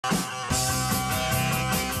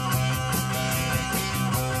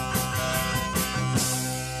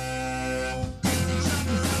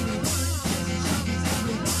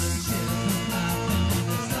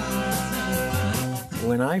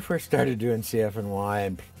When I first started doing CFNY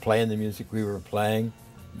and playing the music we were playing,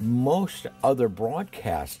 most other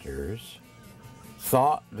broadcasters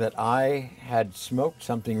thought that I had smoked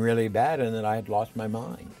something really bad and that I had lost my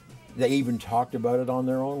mind. They even talked about it on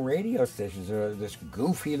their own radio stations. This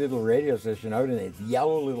goofy little radio station out in this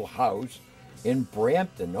yellow little house in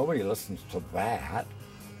Brampton. Nobody listens to that.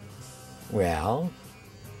 Well,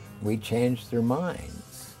 we changed their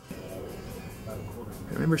minds.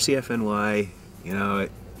 I remember CFNY, you know,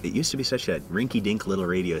 it used to be such a rinky-dink little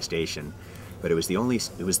radio station, but it was the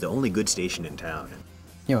only good station in town.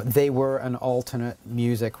 You know, they were an alternate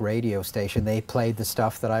music radio station. They played the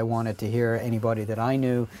stuff that I wanted to hear. Anybody that I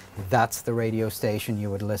knew, that's the radio station you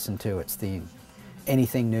would listen to. It's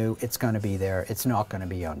anything new, it's going to be there. It's not going to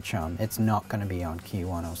be on Chum. It's not going to be on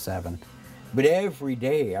Q107. But every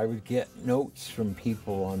day I would get notes from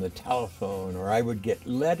people on the telephone, or I would get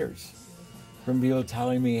letters from people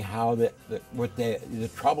telling me how the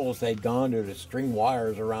troubles they'd gone to string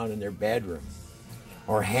wires around in their bedroom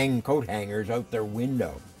or hang coat hangers out their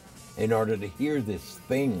window in order to hear this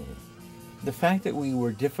thing. The fact that we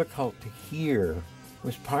were difficult to hear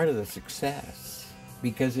was part of the success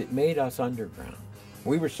because it made us underground.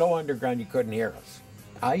 We were so underground you couldn't hear us.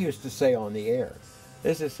 I used to say on the air,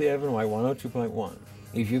 this is CFNY 102.1.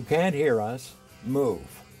 If you can't hear us,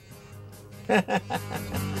 move.